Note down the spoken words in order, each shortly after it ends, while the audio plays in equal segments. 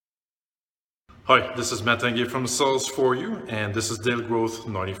Hi, this is Matt Tanguay from Cells for You, and this is Daily Growth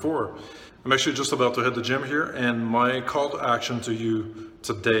 94. I'm actually just about to hit the gym here, and my call to action to you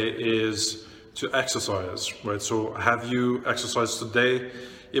today is to exercise, right? So have you exercised today?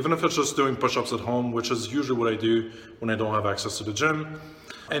 Even if it's just doing push-ups at home, which is usually what I do when I don't have access to the gym.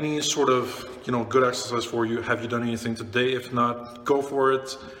 Any sort of, good exercise for you. Have you done anything today? If not, go for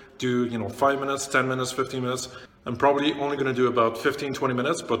it. Do, 5 minutes, 10 minutes, 15 minutes. I'm probably only going to do about 15-20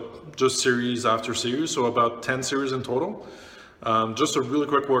 minutes, but just series after series, so about 10 series in total. Just a really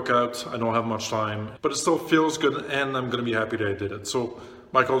quick workout. I don't have much time, but it still feels good, and I'm going to be happy that I did it. So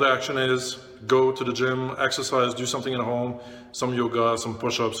my call to action is go to the gym, exercise, do something at home, some yoga, some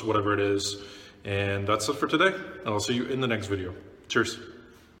push-ups, whatever it is. And that's it for today. I'll see you in the next video. Cheers.